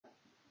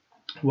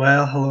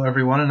Well, hello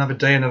everyone, another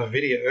day, another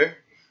video,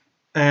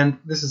 and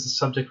this is a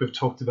subject we've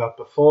talked about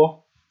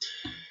before,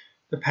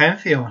 the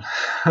Pantheon.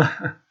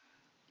 And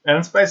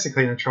it's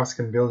basically an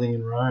Etruscan building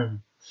in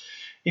Rome.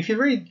 If you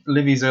read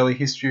Livy's early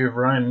history of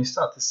Rome, you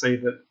start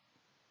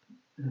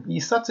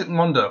to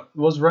wonder,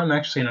 was Rome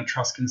actually an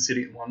Etruscan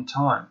city at one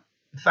time?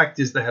 The fact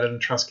is they had an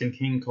Etruscan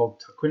king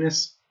called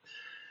Tarquinius,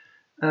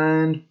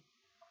 and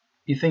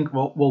you think,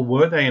 well,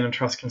 were they an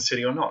Etruscan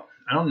city or not?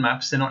 And on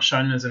maps, they're not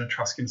shown as an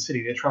Etruscan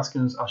city. The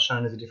Etruscans are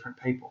shown as a different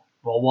people.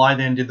 Well, why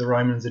then did the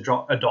Romans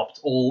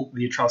adopt all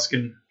the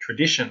Etruscan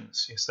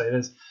traditions? You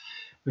see,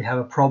 we have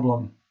a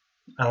problem.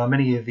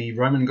 Many of the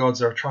Roman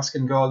gods are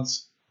Etruscan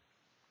gods.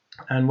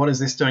 And what is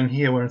this doing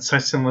here when it's so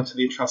similar to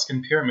the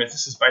Etruscan pyramids?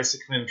 This is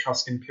basically an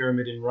Etruscan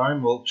pyramid in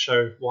Rome. We'll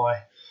show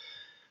why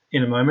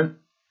in a moment.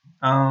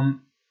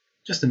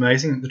 Just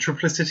amazing. The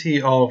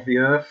triplicity of the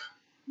earth,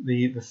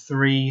 the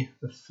three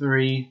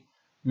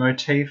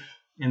motif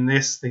in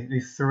this,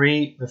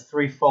 the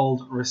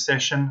threefold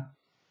recession.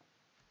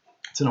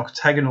 It's an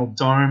octagonal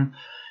dome.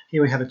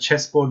 Here we have a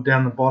chessboard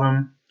down the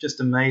bottom.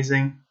 Just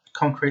amazing.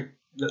 Concrete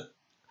that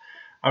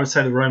I would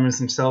say the Romans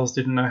themselves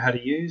didn't know how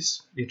to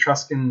use. The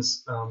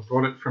Etruscans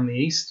brought it from the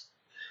east,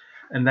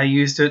 and they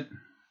used it.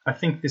 I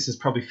think this is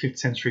probably 5th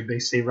century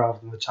BC rather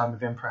than the time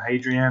of Emperor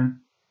Hadrian,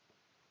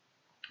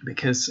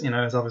 because, you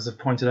know, as others have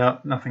pointed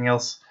out, nothing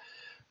else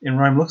in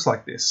Rome looks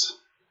like this.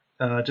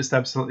 Just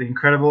absolutely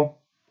incredible.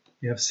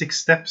 You have 6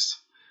 steps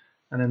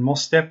and then more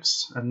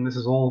steps, and this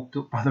is all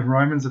built by the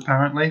Romans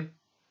apparently.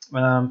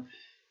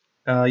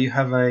 You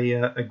have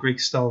a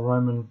Greek-style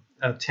Roman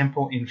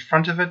temple in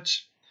front of it,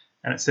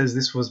 and it says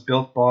this was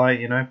built by,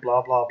 you know,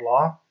 blah, blah,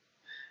 blah.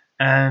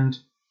 And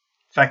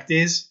fact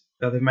is,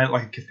 they've made it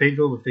like a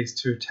cathedral with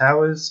these 2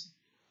 towers.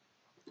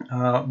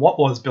 What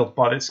was built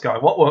by this guy?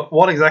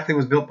 What exactly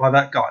was built by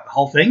that guy? The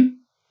whole thing?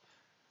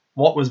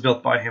 What was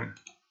built by him?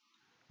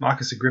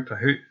 Marcus Agrippa.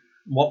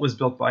 What was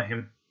built by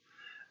him?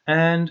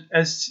 And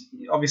as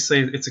obviously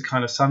it's a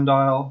kind of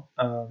sundial.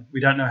 We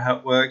don't know how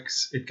it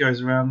works. It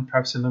goes around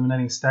perhaps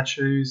illuminating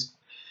statues.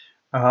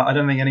 I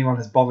don't think anyone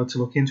has bothered to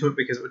look into it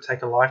because it would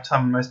take a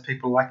lifetime, and most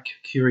people lack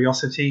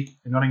curiosity.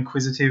 They're not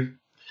inquisitive.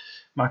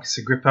 Marcus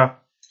Agrippa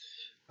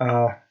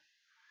the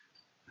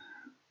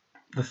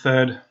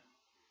third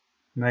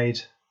made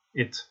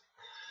it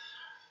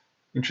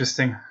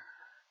interesting.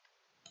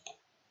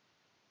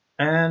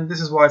 And this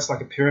is why it's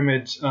like a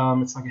pyramid.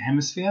 It's like a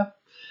hemisphere.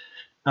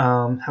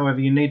 However,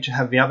 you need to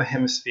have the other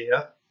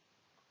hemisphere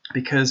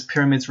because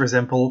pyramids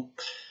resemble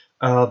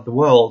the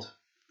world.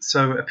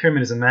 So a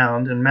pyramid is a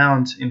mound, and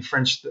mound in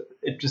French,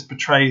 it just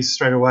betrays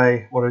straight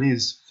away what it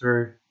is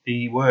through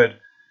the word.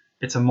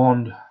 It's a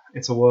monde,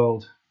 it's a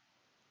world,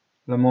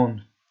 le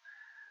monde.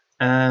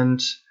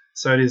 And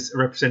so it is a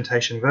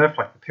representation of Earth,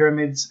 like the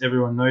pyramids.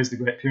 Everyone knows the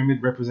Great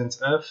Pyramid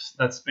represents Earth.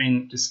 That's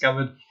been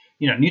discovered.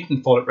 You know,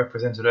 Newton thought it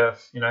represented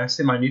Earth. You know,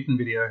 see my Newton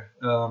video.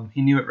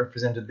 He knew it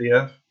represented the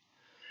Earth.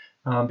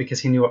 Because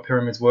he knew what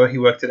pyramids were. He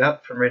worked it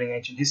out from reading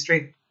ancient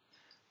history.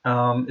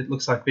 It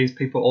looks like these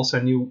people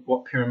also knew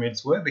what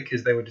pyramids were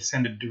because they were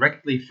descended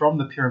directly from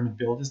the pyramid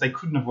builders. They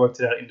couldn't have worked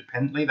it out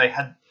independently. They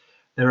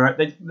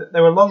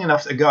were long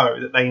enough ago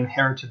that they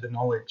inherited the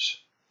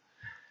knowledge.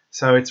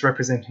 So it's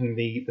representing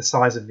the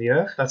size of the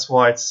earth. That's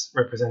why it's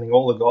representing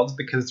all the gods,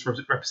 because it's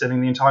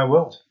representing the entire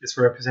world. It's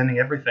representing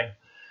everything.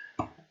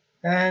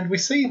 And we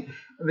see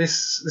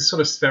this sort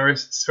of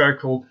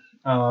spherical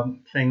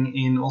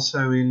thing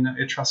also in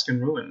Etruscan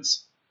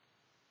ruins.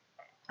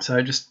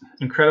 So just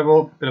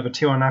incredible. Bit of a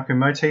Tiwanaku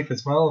motif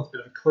as well. A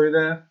bit of a clue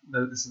there.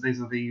 These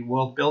are the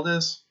world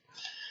builders.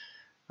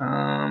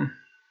 And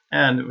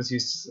it was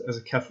used as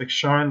a Catholic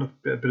shrine. A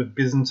bit of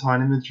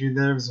Byzantine imagery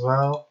there as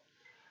well.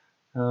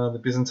 The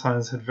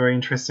Byzantines had very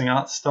interesting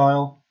art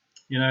style.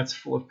 You know, it's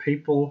full of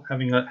people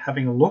having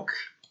a look.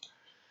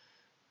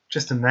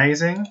 Just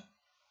amazing.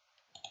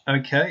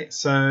 Okay,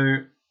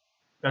 so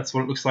that's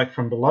what it looks like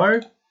from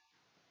below.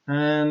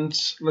 And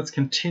let's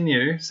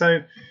continue.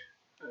 So,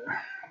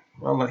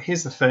 well, look,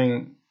 here's the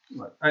thing.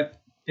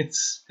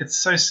 It's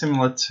so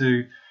similar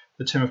to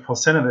the tomb of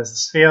Porsena. There's the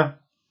sphere.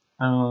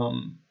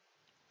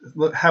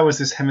 Look, how was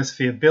this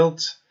hemisphere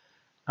built?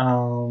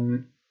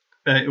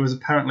 It was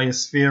apparently a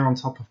sphere on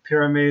top of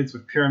pyramids,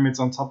 with pyramids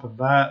on top of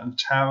that, and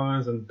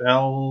towers and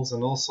bells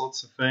and all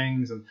sorts of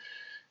things. And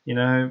you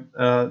know,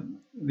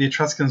 the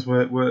Etruscans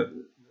were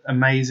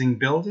amazing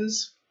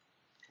builders.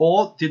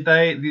 Or did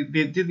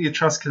the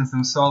Etruscans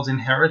themselves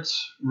inherit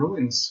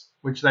ruins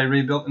which they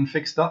rebuilt and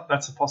fixed up?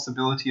 That's a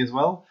possibility as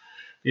well.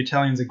 The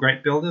Italians are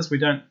great builders. We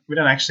don't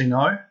actually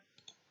know.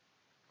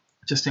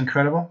 Just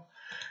incredible.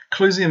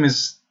 Clusium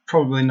is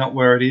probably not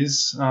where it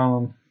is.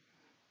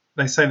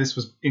 They say this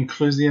was in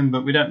Clusium,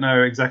 but we don't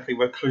know exactly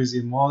where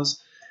Clusium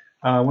was.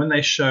 When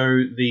they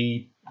show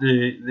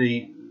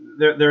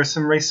there are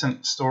some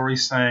recent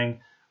stories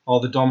saying, oh,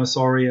 the Domus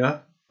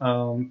Aurea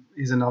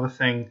is another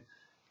thing.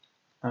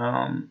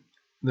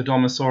 The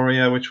Domus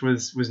Aurea, which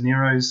was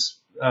Nero's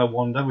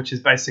wonder, which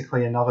is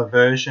basically another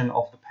version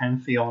of the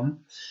Pantheon,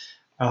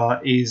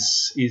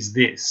 is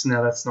this.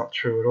 Now, that's not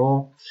true at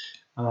all.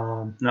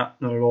 No, not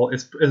at all.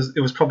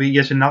 It was probably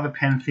yet another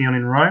pantheon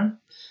in Rome,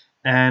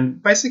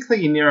 and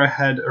basically Nero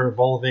had a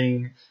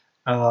revolving,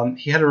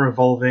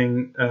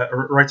 rotating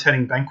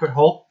banquet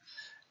hall,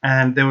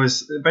 and there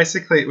was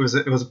basically it was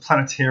a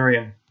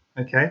planetarium,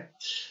 okay,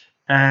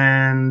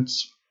 and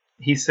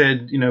he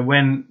said, you know,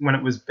 when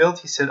it was built,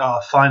 he said, "Ah,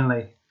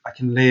 finally, I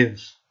can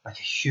live like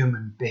a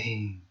human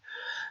being."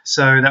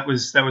 So that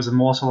was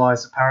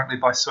immortalized apparently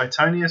by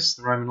Suetonius,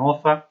 the Roman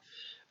author.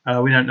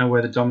 We don't know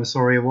where the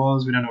Domisoria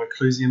was. We don't know where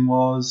Clusium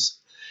was.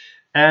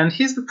 And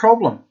here's the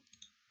problem.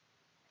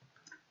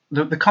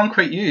 The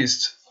concrete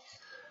used.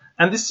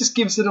 And this just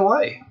gives it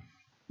away.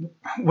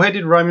 Where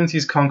did Romans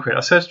use concrete?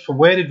 I searched for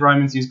where did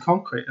Romans use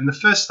concrete. And the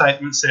first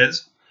statement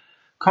says,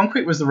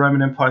 concrete was the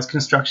Roman Empire's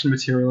construction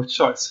material of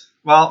choice.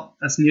 Well,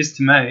 that's news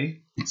to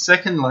me.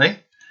 Secondly,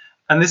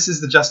 and this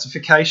is the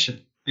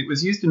justification, it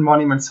was used in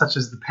monuments such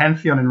as the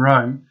Pantheon in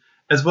Rome,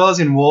 as well as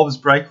in wharves,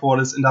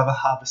 breakwaters, and other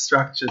harbour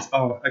structures.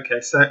 Oh,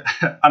 okay, so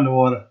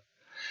underwater.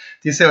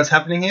 Do you see what's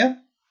happening here?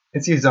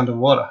 It's used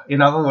underwater.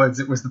 In other words,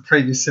 it was the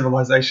previous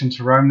civilization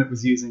to Rome that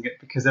was using it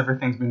because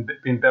everything's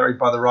been buried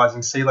by the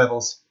rising sea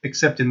levels,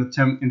 except in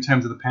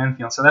terms of the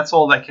Pantheon. So that's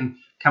all they can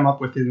come up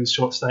with in this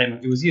short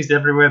statement. It was used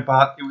everywhere,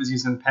 but it was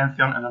used in the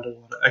Pantheon and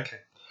underwater. Okay,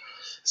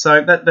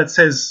 so that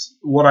says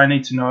what I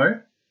need to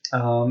know.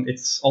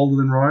 It's older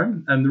than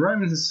Rome, and the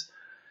Romans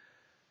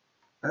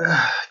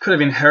could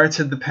have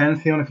inherited the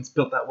Pantheon if it's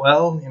built that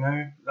well. You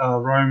know,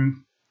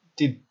 Rome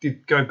did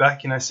go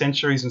back, you know,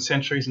 centuries and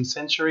centuries and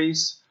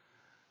centuries.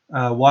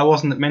 Why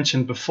wasn't it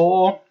mentioned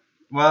before?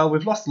 Well,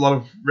 we've lost a lot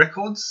of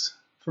records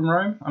from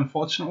Rome,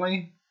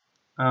 unfortunately.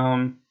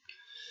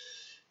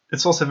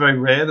 It's also very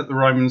rare that the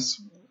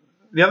Romans...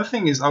 The other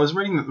thing is, I was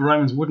reading that the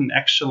Romans wouldn't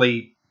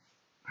actually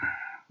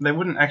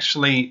build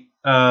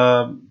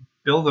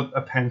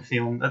a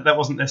pantheon. That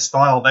wasn't their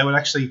style. They would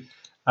actually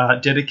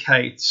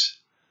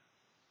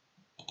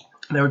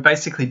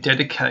basically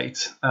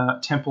dedicate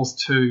temples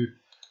to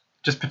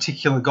just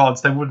particular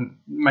gods. They wouldn't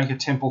make a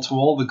temple to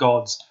all the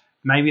gods.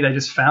 Maybe they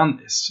just found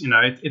this. You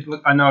know,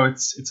 I know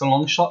it's a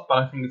long shot, but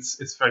I think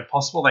it's very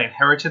possible. They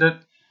inherited it.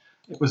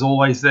 It was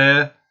always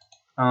there,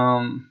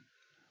 and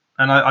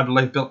I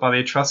believe built by the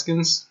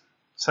Etruscans,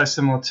 so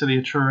similar to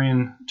the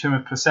Etrurian tomb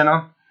of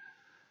Porsena,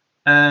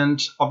 and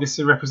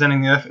obviously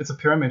representing the Earth. It's a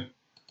pyramid.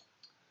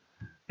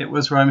 It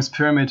was Rome's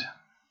pyramid,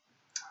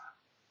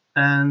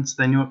 and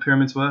they knew what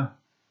pyramids were.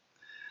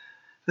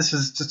 This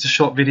is just a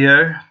short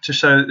video to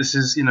show that this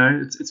is, you know,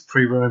 it's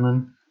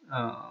pre-Roman.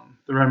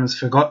 The Romans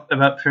forgot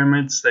about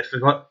pyramids. They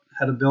forgot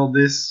how to build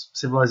this.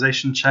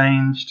 Civilization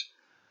changed.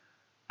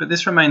 But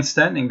this remains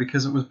standing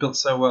because it was built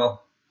so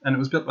well. And it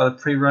was built by the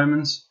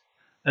pre-Romans,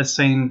 as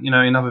seen, you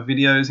know, in other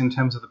videos in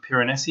terms of the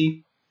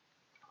Piranesi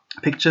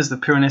pictures, the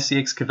Piranesi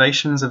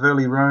excavations of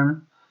early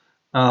Rome.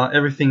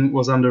 Everything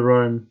was under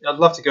Rome. I'd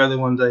love to go there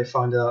one day,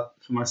 find out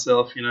for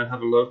myself, you know,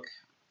 have a look.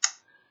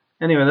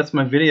 Anyway, that's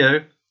my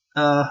video.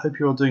 Hope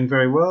you're all doing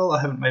very well.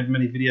 I haven't made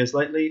many videos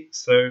lately,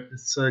 so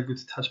it's good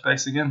to touch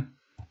base again.